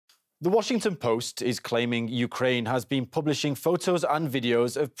The Washington Post is claiming Ukraine has been publishing photos and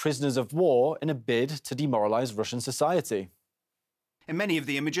videos of prisoners of war in a bid to demoralize Russian society. In many of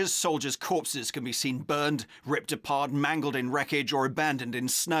the images, soldiers' corpses can be seen burned, ripped apart, mangled in wreckage or abandoned in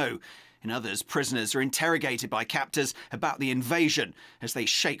snow. In others, prisoners are interrogated by captors about the invasion as they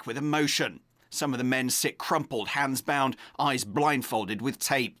shake with emotion. Some of the men sit crumpled, hands bound, eyes blindfolded with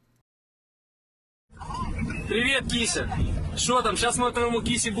tape. Привет, кися. Что там? Сейчас мы твоему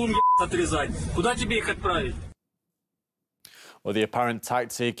кисе будем отрезать. Куда тебе их отправить? Well, the apparent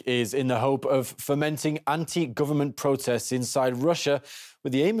tactic is in the hope of fomenting anti-government protests inside Russia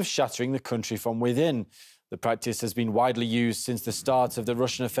with the aim of shattering the country from within. The practice has been widely used since the start of the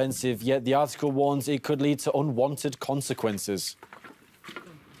Russian offensive, yet the article warns it could lead to unwanted consequences.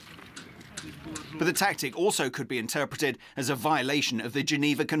 But the tactic also could be interpreted as a violation of the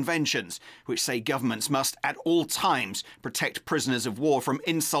Geneva Conventions, which say governments must at all times protect prisoners of war from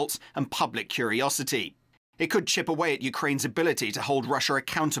insults and public curiosity. It could chip away at Ukraine's ability to hold Russia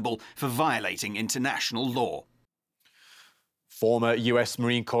accountable for violating international law. Former US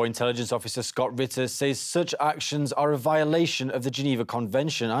Marine Corps intelligence officer Scott Ritter says such actions are a violation of the Geneva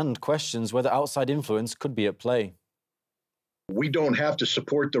Convention and questions whether outside influence could be at play. We don't have to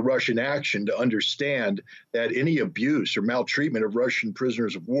support the Russian action to understand that any abuse or maltreatment of Russian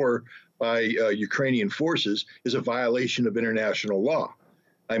prisoners of war by Ukrainian forces is a violation of international law.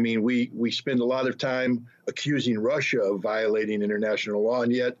 I mean, we spend a lot of time accusing Russia of violating international law,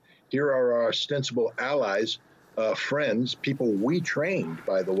 and yet here are our ostensible allies, friends, people we trained,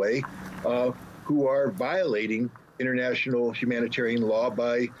 by the way, who are violating international humanitarian law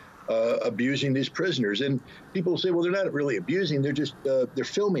by abusing these prisoners. And people say, well, they're not really abusing, they're just they're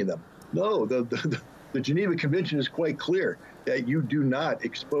filming them. No, the Geneva Convention is quite clear that you do not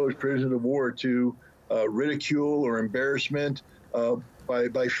expose prisoners of war to ridicule or embarrassment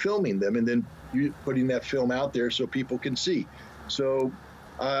by filming them and then putting that film out there so people can see. So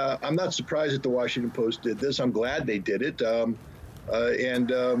I'm not surprised that the Washington Post did this. I'm glad they did it.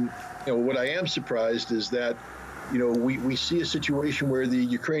 What I am surprised is that, we see a situation where the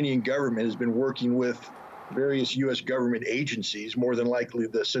Ukrainian government has been working with various U.S. government agencies, more than likely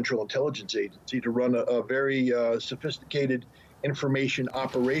the Central Intelligence Agency, to run a very sophisticated information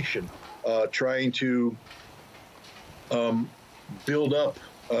operation, trying to build up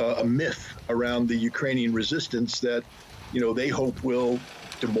a myth around the Ukrainian resistance that, they hope will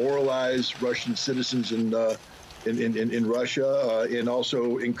demoralize Russian citizens in Russia and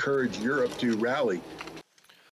also encourage Europe to rally